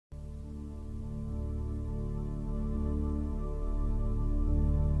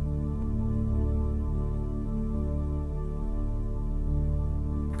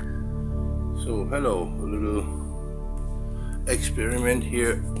So hello, a little experiment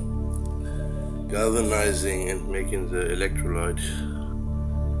here, galvanizing and making the electrolyte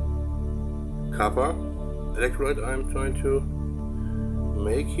copper electrolyte I'm trying to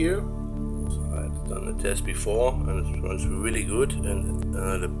make here. So I've done a test before and it runs really good, and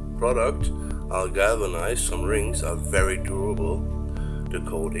the product I'll galvanize. Some rings are very durable, the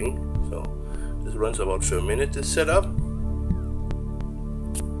coating. So this runs about for a minute, this setup.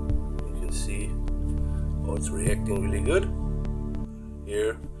 See, oh, it's reacting really good.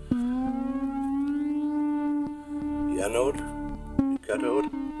 Here, the anode, the cathode,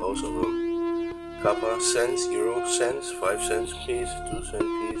 both of them copper cents, euro cents, 5 cents piece, 2 cent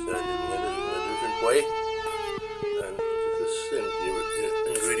piece. I didn't get it in a different way. And this is the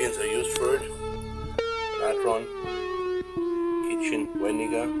ingredients I used for it: Monotron, kitchen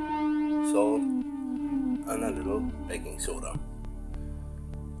vinegar, salt, and a little baking soda.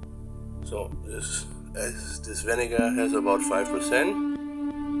 So this vinegar has about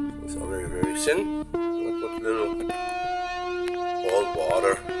 5%. It's already very thin. I'll put a little boiled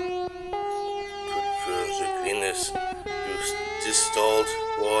water for the cleanness. Use distilled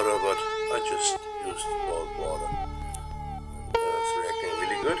water, but I just used boiled water. It's reacting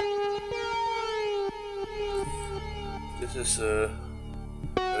really good. This is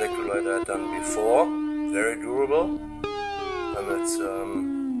electrolyte I've done before. Very durable, and it's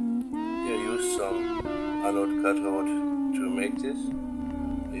I used some anode cathode to make this.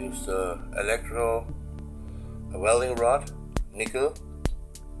 I used a welding rod, nickel,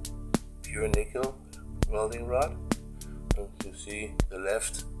 pure nickel welding rod. And you see the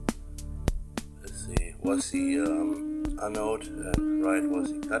left was the anode and right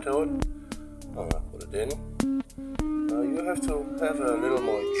was the cathode. I'm gonna put it in. You have to have a little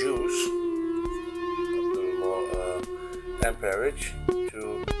more juice, a little more amperage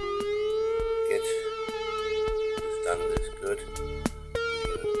to get this done this good.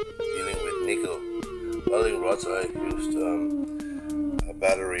 Dealing with nickel welding rods, I used a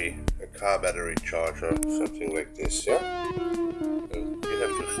car battery charger, something like this, yeah? And you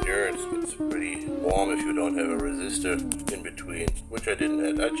have to stir it. It's pretty warm if you don't have a resistor in between, which I didn't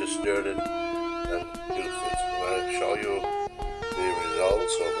have. I just stirred it and used it. I'll show you the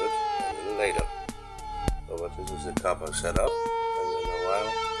results of it a little later. So but this is the copper setup, and in a while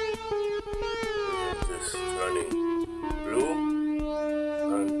this is turning blue,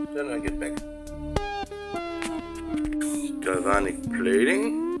 and then I get back. Galvanic plating,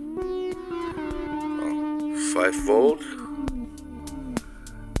 5 volt,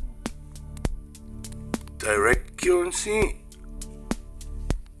 direct currency.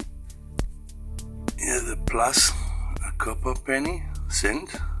 Here the plus, a copper penny, cent,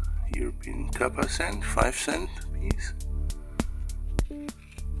 European copper cent, 5 cent piece.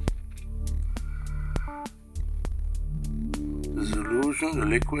 The solution, the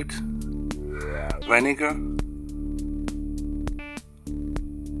liquid, vinegar,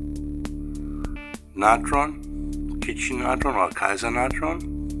 natron, kitchen natron or Kaiser natron,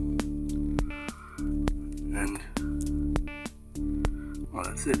 and well,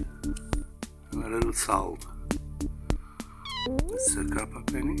 that's it. And a little salt. It's a copper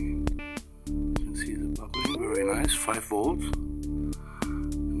penny. You can see the bubbling, very nice, 5 volts.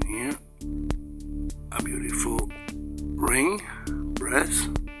 And here, a beautiful ring, brass,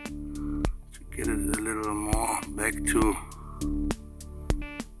 to get it a little more back to,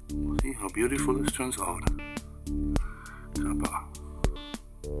 see how beautiful this turns out. Copper.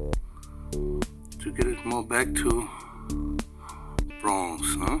 To get it more back to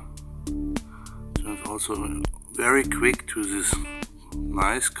bronze, huh? Turns also very quick to this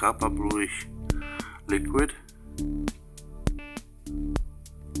nice copper bluish liquid.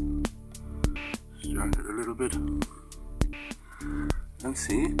 Stir it a little bit and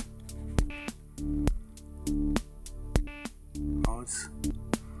see how it's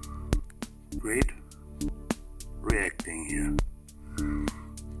great reacting here.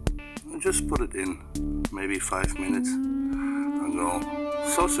 And just put it in maybe 5 minutes and go.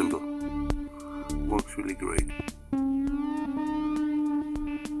 So simple. Works really great.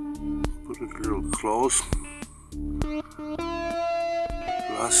 Put it a little close.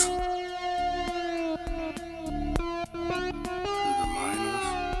 Plus to the minus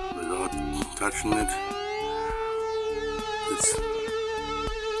without touching it. It's a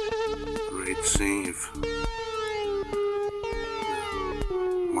great thing if the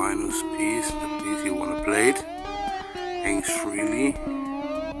minus piece, the piece you want to plate, hangs freely,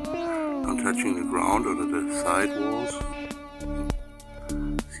 not touching the ground or the side walls.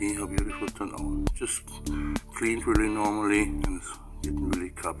 See how beautiful it turned out. Just cleaned really normally and it's getting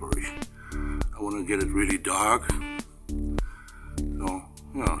really copperish. want to get it really dark. So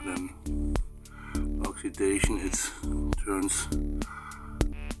yeah, then oxidation it turns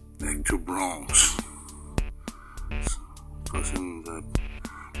back to bronze. Because in the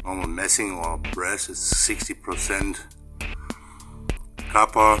normal messing or brass it's 60%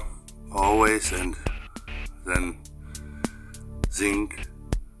 copper always, and then zinc,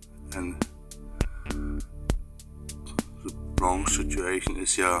 and the bronze situation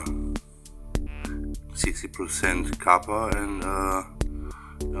is 60% copper and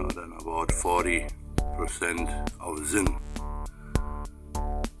then about 40% of zinc.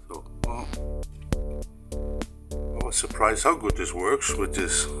 So I was surprised how good this works with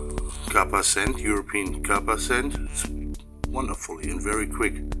this copper sand, European copper sand. It's wonderfully and very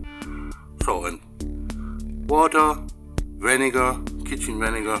quick. So, and water, vinegar, kitchen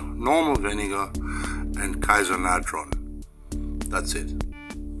vinegar, normal vinegar, and Kaiser natron. That's it.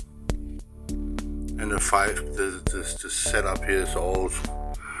 And the setup here is all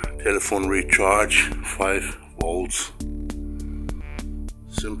telephone recharge, 5 volts.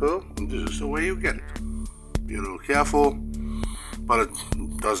 Simple, and this is the way you get it. Be a little careful, but it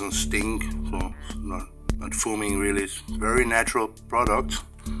doesn't stink, so it's not foaming really. It's very natural product.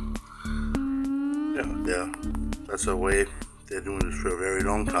 Yeah, that's the way they're doing this for a very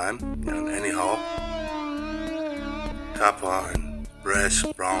long time. And anyhow, copper and brass,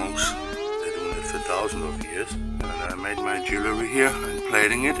 bronze, they're doing it for thousands of years. And I made my jewelry here and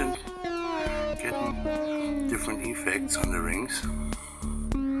plating it and getting different effects on the rings.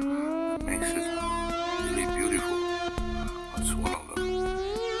 Makes it really beautiful. That's one of them.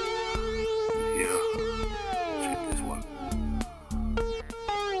 Here, check this one.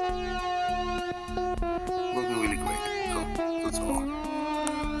 Looking really great. So that's all.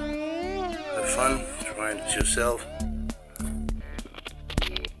 Have fun trying it yourself.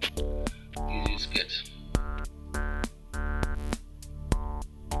 Easy as gets.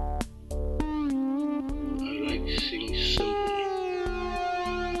 I like things simply.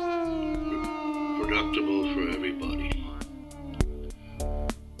 Productable for everybody.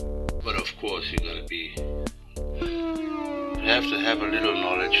 But of course you have to have a little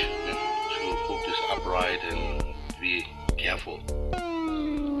knowledge to hook this upright and be careful.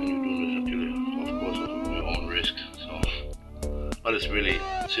 And you do this until, of course, at your own risk. So, but it's really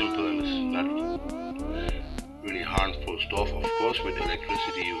simple and it's not really harmful stuff. Of course, with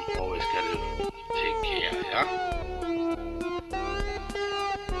electricity you always gotta take care, yeah?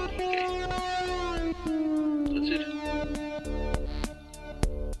 Okay. That's it.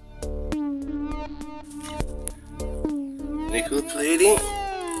 Nickel plating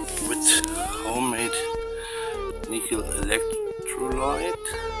with homemade nickel electrolyte,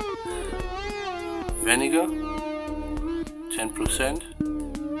 vinegar, 10%,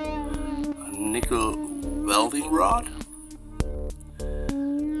 a nickel welding rod,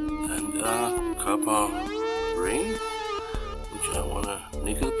 and a copper ring, which I want to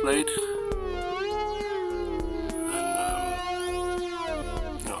nickel plate.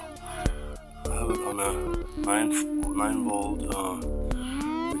 I have it on a 9 volt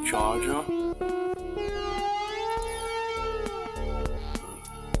charger.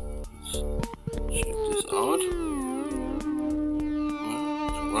 Let's check this out.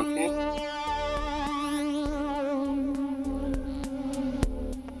 It's working.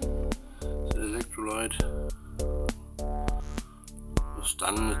 The electrolyte was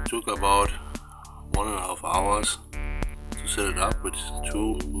done. It took about 1.5 hours to set it up with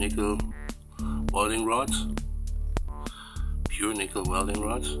 2 nickel welding rods, pure nickel welding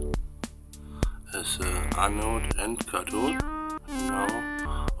rods, as anode and cathode. Now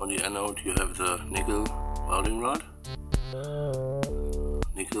on the anode you have the nickel welding rod,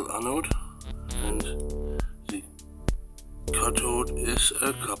 nickel anode, and the cathode is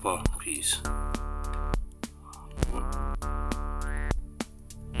a copper piece.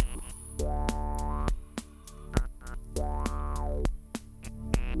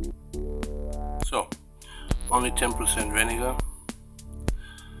 So, only 10% vinegar,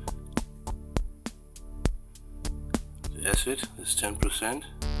 the acid is 10%,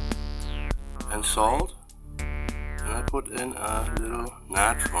 and salt, and I put in a little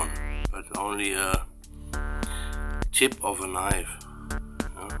natron, but only a tip of a knife.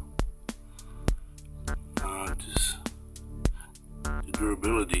 The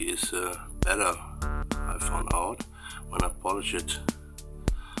durability is better, I found out, when I polish it.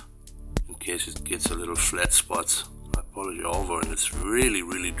 In case it gets a little flat spots, I polish it over and it's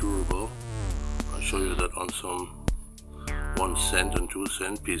really durable. I'll show you that on some 1 cent and 2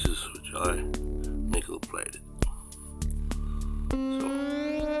 cent pieces which I nickel plated. So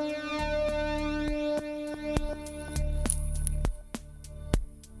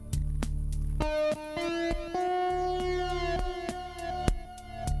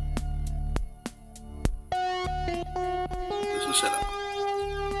the setup.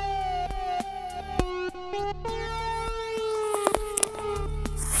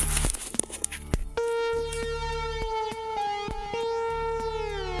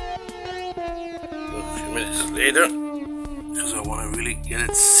 A few minutes later, because I want to really get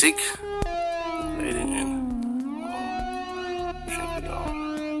it thick, plating in. Check it out.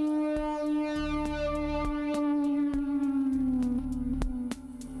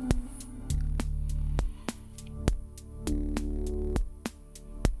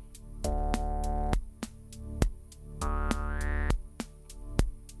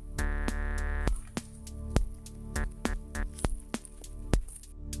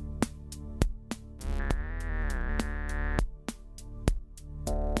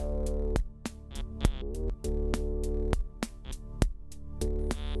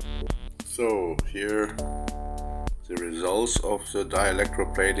 So here the results of the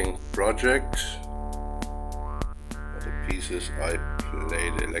electroplating project. The pieces I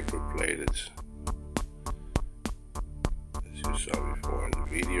electroplated, as you saw before in the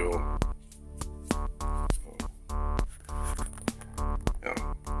video. Yeah.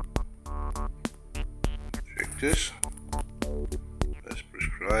 Check this as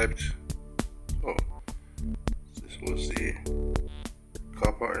prescribed. Oh, this was the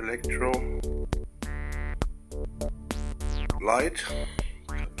copper electrolyte.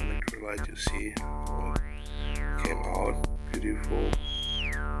 Electrolyte, you see, came out beautiful.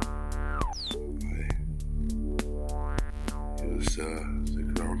 I used the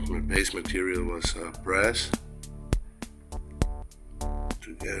ground, my base material was brass to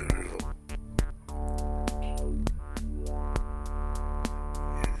get a little,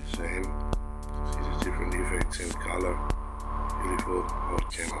 yeah, the same. See the different effects in color. Beautiful how it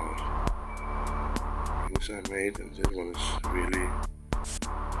came out. Things I made, and that one is really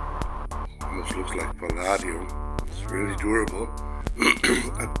almost looks like palladium. It's really durable.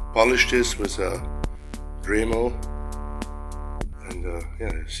 I polished this with a Dremel, and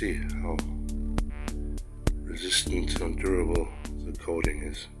yeah, see how resistant and durable the coating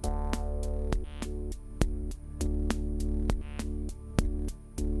is.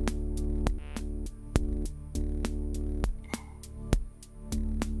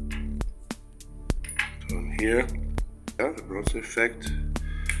 Here, yeah, the bronze effect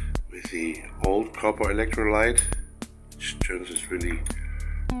with the old copper electrolyte, which turns it really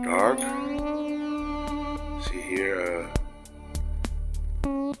dark. See here,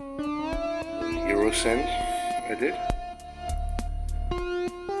 euro cent I did.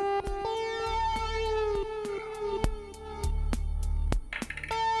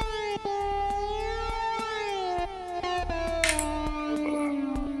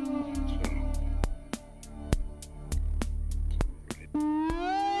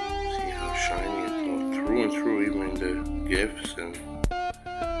 Through even in the gaps and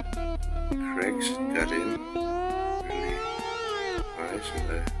cracks it got in, really nice, and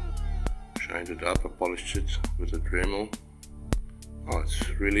I shined it up. I polished it with a Dremel. Oh, it's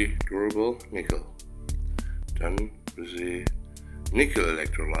really durable nickel, done with the nickel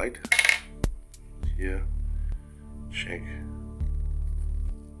electrolyte. Here, check